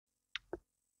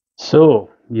So,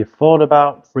 you've thought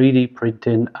about 3D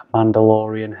printing a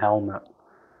Mandalorian helmet.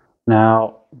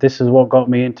 Now, this is what got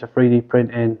me into 3D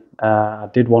printing. I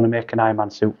did want to make an Iron Man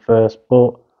suit first, but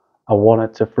I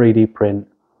wanted to 3D print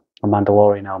a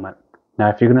Mandalorian helmet. Now,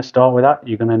 if you're going to start with that,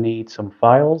 you're going to need some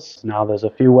files. Now, there's a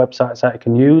few websites that you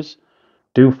can use.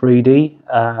 Do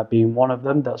 3D being one of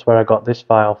them. That's where I got this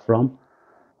file from.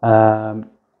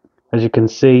 As you can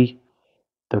see,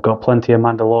 they've got plenty of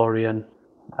Mandalorian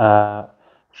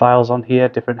files on here,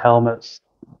 different helmets,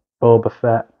 Boba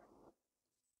Fett,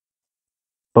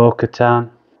 Bo-Katan.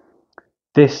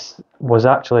 This was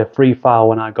actually a free file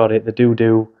when I got it. They do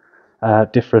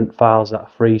different files that are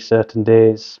free certain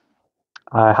days.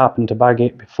 I happened to bag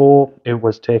it before it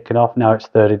was taken off. Now it's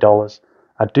 $30.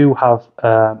 I do have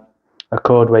a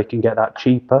code where you can get that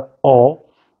cheaper, or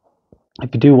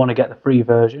if you do want to get the free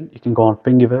version, you can go on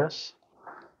Thingiverse,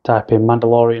 type in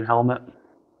Mandalorian helmet,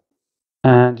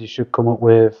 and you should come up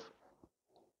with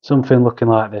something looking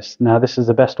like this. Now this is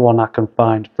the best one I can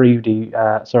find.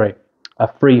 A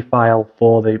free file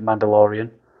for the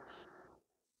Mandalorian.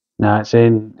 Now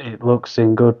it looks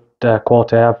in good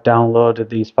quality. I've downloaded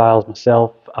these files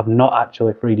myself. I've not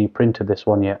actually 3D printed this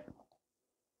one yet.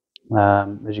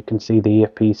 As you can see, the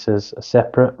earpieces are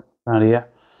separate around here,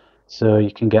 so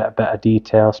you can get a better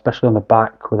detail, especially on the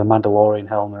back with a Mandalorian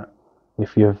helmet.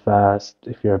 If you're a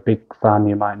big fan,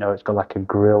 you might know it's got like a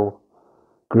grilled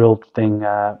thing,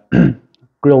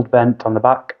 grilled vent on the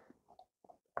back.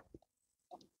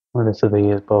 Well, so the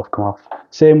ears both come off.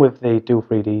 Same with the Do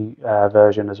 3D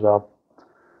version as well,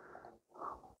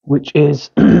 which is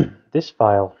this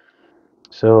file.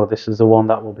 So this is the one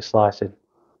that we'll be slicing.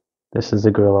 This is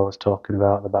the grill I was talking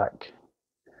about at the back.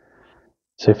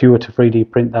 So if you were to 3D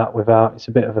print that without, it's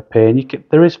a bit of a pain.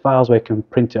 There is files where you can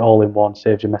print it all in one,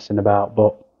 saves you messing about.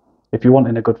 But if you're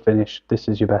wanting a good finish, this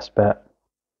is your best bet,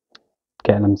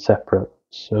 getting them separate.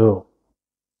 So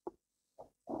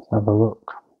let's have a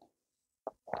look.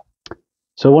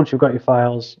 So once you've got your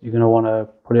files, you're going to want to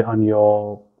put it on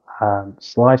your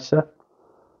slicer,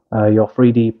 your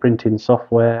 3D printing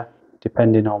software,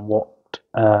 depending on what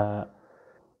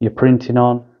you're printing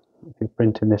on. If you're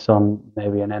printing this on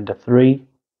maybe an Ender 3,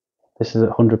 this is at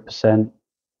 100%.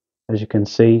 As you can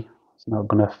see, it's not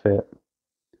going to fit.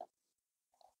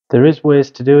 There is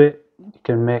ways to do it. You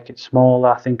can make it smaller.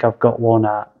 I think I've got one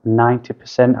at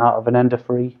 90% out of an Ender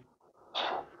 3.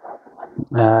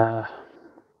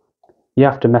 You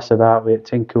have to mess about with it,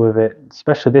 tinker with it,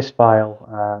 especially this file.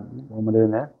 What am I doing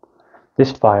there?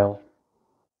 This file,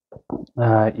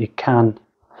 you can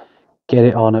get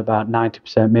it on about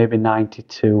 90%, maybe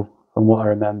 92 from what I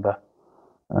remember.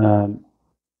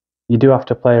 You do have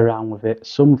to play around with it.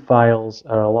 Some files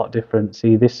are a lot different.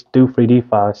 See this Do 3D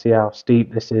file, see how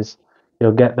steep this is?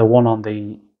 You'll get the one on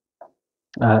the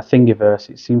Thingiverse.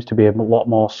 It seems to be a lot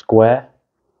more square,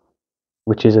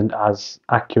 which isn't as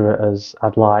accurate as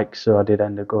I'd like, so I did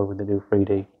end up going with the Do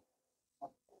 3D.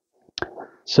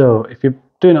 So if you're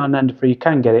doing it on Ender 3, you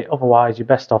can get it. Otherwise, you're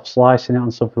best off slicing it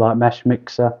on something like Mesh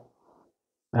Mixer,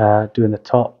 doing the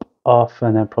top off,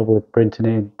 and then probably printing it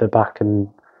in the back and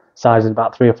sizing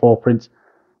about 3 or 4 prints.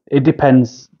 It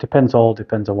depends on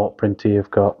what printer you've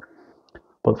got.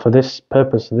 But for this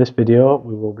purpose of this video,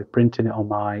 we will be printing it on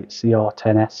my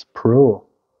CR10S Pro.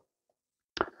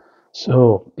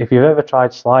 So if you've ever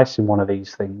tried slicing one of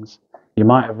these things, you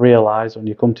might have realized when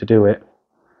you come to do it,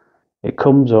 it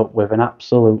comes up with an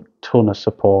absolute ton of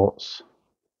supports.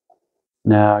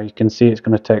 Now you can see it's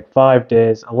going to take 5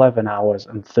 days, 11 hours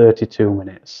and 32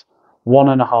 minutes.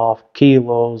 1.5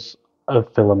 kilos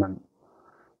of filament.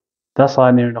 That's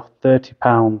like near enough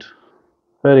 £30,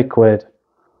 30 quid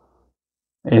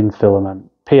in filament.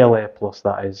 PLA plus,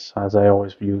 that is, as I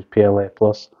always use PLA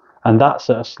plus. And that's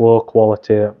at a slow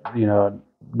quality,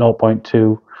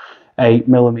 0.28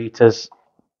 millimeters.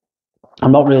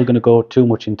 I'm not really going to go too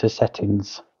much into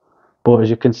settings, but as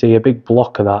you can see, a big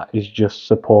block of that is just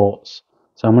supports.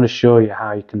 So I'm going to show you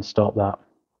how you can stop that.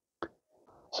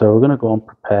 So we're going to go on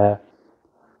prepare.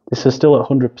 This is still at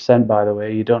 100%, by the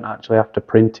way. You don't actually have to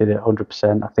print it at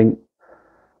 100%. I think,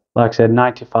 like I said,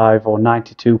 95 or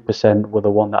 92% were the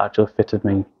one that actually fitted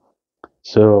me.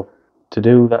 So to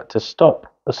do that, to stop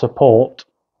the support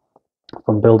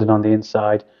from building on the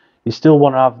inside, you still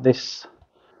want to have this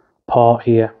part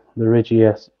here, the ridge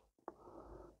here.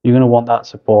 You're going to want that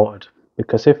supported,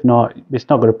 because if not, it's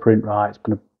not going to print right. It's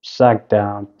going to sag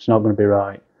down. It's not going to be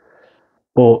right.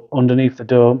 But underneath the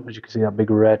dome, as you can see, that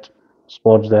big red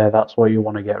splodge there, that's what you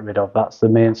want to get rid of. That's the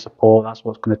main support. That's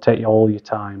what's going to take you all your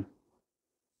time.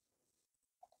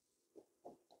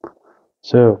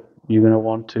 So you're going to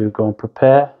want to go and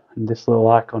prepare, and this little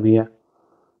icon here, you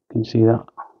can see that.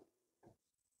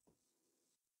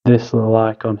 This little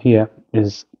icon here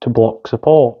is to block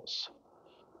supports.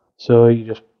 So you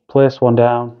just place one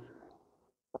down,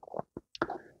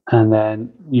 and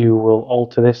then you will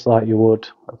alter this like you would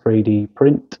a 3D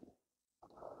print.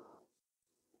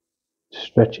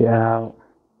 Stretch it out,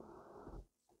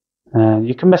 and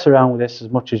you can mess around with this as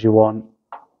much as you want,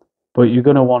 but you're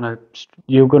going to want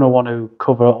to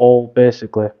cover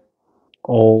basically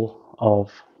all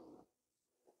of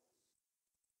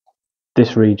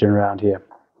this region around here.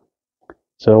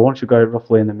 So once you've got it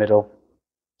roughly in the middle,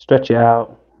 stretch it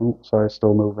out. Oh, sorry,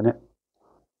 still moving it.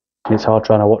 It's hard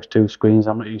trying to watch two screens.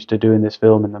 I'm not used to doing this,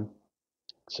 filming them.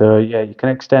 So yeah, you can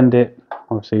extend it.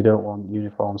 Obviously you don't want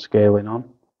uniform scaling on,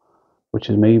 which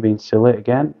is me being silly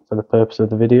again for the purpose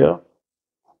of the video.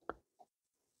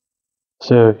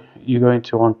 So you're going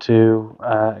to want to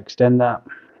extend that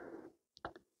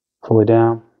fully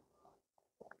down,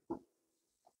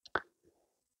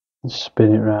 and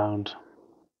spin it around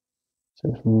so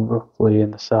it's roughly in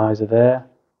the size of there.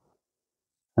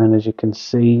 And as you can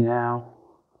see now,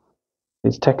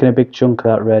 it's taking a big chunk of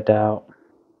that red out,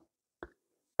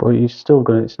 but it's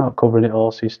not covering it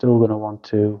all, so you're still going to want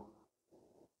to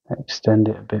extend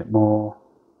it a bit more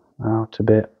out a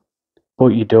bit. But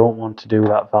you don't want to do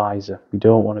that visor. You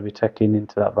don't want to be taking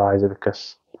into that visor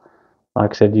because, like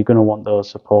I said, you're going to want those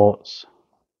supports.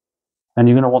 And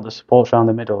you're going to want the supports around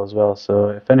the middle as well. So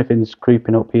if anything's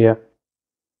creeping up here,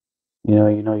 you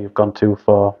know you've gone too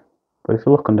far. But if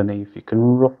you look underneath, you can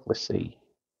roughly see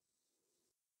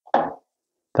that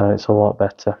it's a lot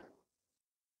better.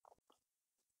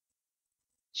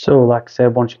 So like I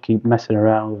said, once you keep messing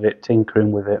around with it,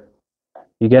 tinkering with it,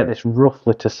 you get this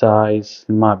roughly to size.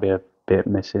 There might be a bit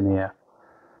missing here.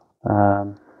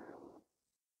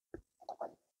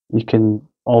 You can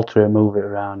alter it, move it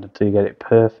around until you get it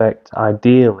perfect.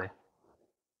 Ideally,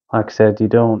 like I said, you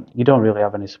don't really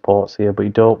have any supports here, but you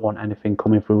don't want anything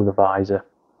coming through the visor.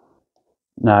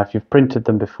 Now, if you've printed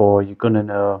them before, you're going to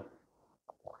know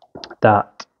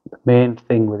that the main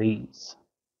thing with these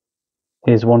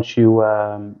is once you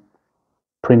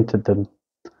printed them,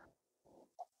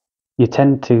 you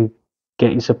tend to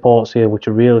get your supports here which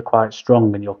are really quite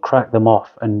strong, and you'll crack them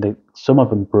off, and some of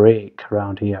them break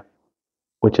around here,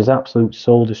 which is absolute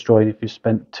soul destroying if you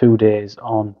spent 2 days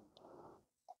on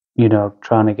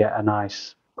trying to get a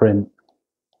nice print.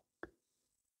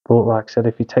 But like I said,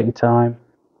 if you take your time,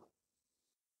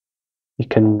 you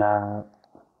can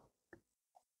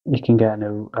get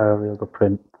a real good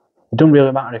print. It doesn't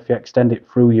really matter if you extend it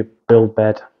through your build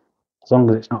bed, as long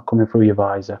as it's not coming through your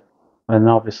visor. And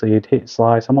obviously you'd hit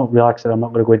slice. Like I said, I'm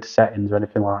not going to go into settings or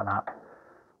anything like that.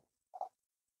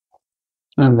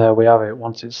 And there we have it.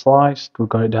 Once it's sliced, we've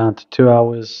got it down to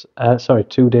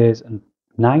 2 days and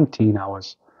 19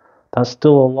 hours. That's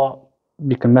still a lot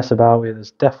you can mess about with.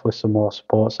 There's definitely some more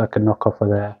supports I can knock off of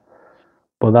there.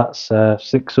 But that's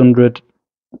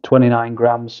 629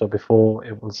 grams. So before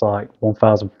it was like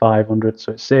 1,500.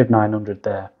 So it saved 900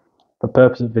 there. For the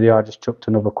purpose of the video, I just chucked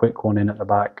another quick one in at the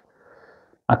back.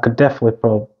 I could definitely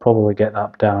probably get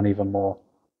that down even more.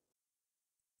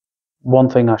 One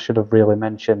thing I should have really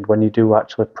mentioned, when you do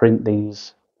actually print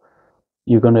these,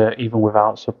 you're going to, even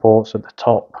without supports at the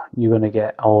top, you're going to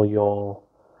get all your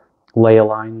layer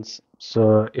lines.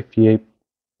 So if you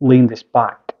lean this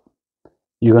back,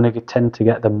 you're going to tend to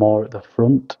get them more at the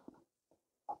front.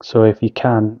 So if you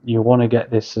can, you want to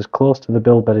get this as close to the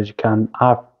build bed as you can.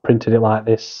 I've printed it like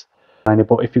this,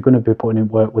 but if you're going to be putting in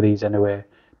work with these anyway,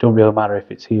 don't really matter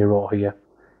if it's here or here.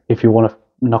 If you want to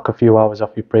knock a few hours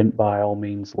off your print, by all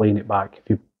means lean it back.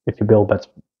 If your build bed's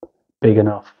big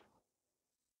enough,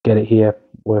 get it here,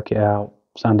 work it out,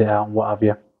 sand it out, and what have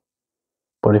you.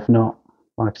 But if not,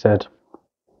 like I said,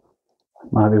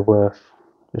 it might be worth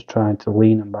just trying to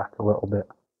lean them back a little bit.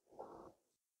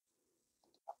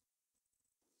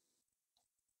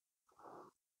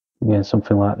 Again,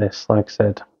 something like this, like I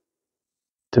said,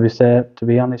 to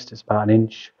be honest, it's about an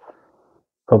inch,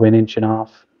 probably an inch and a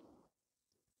half.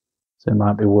 So it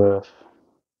might be worth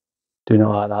doing it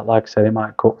like that. Like I said, it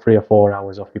might cut 3 or 4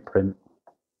 hours off your print.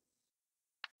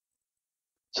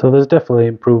 So there's definitely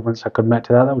improvements I could make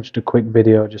to that. That was just a quick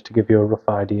video just to give you a rough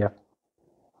idea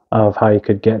of how you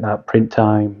could get that print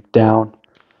time down.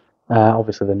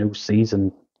 Obviously the new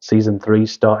season 3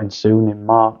 starting soon in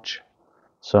March,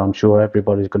 so I'm sure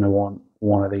everybody's going to want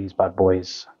one of these bad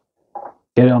boys.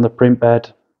 Get it on the print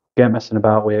bed, get messing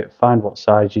about with it, find what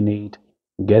size you need,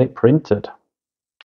 and get it printed.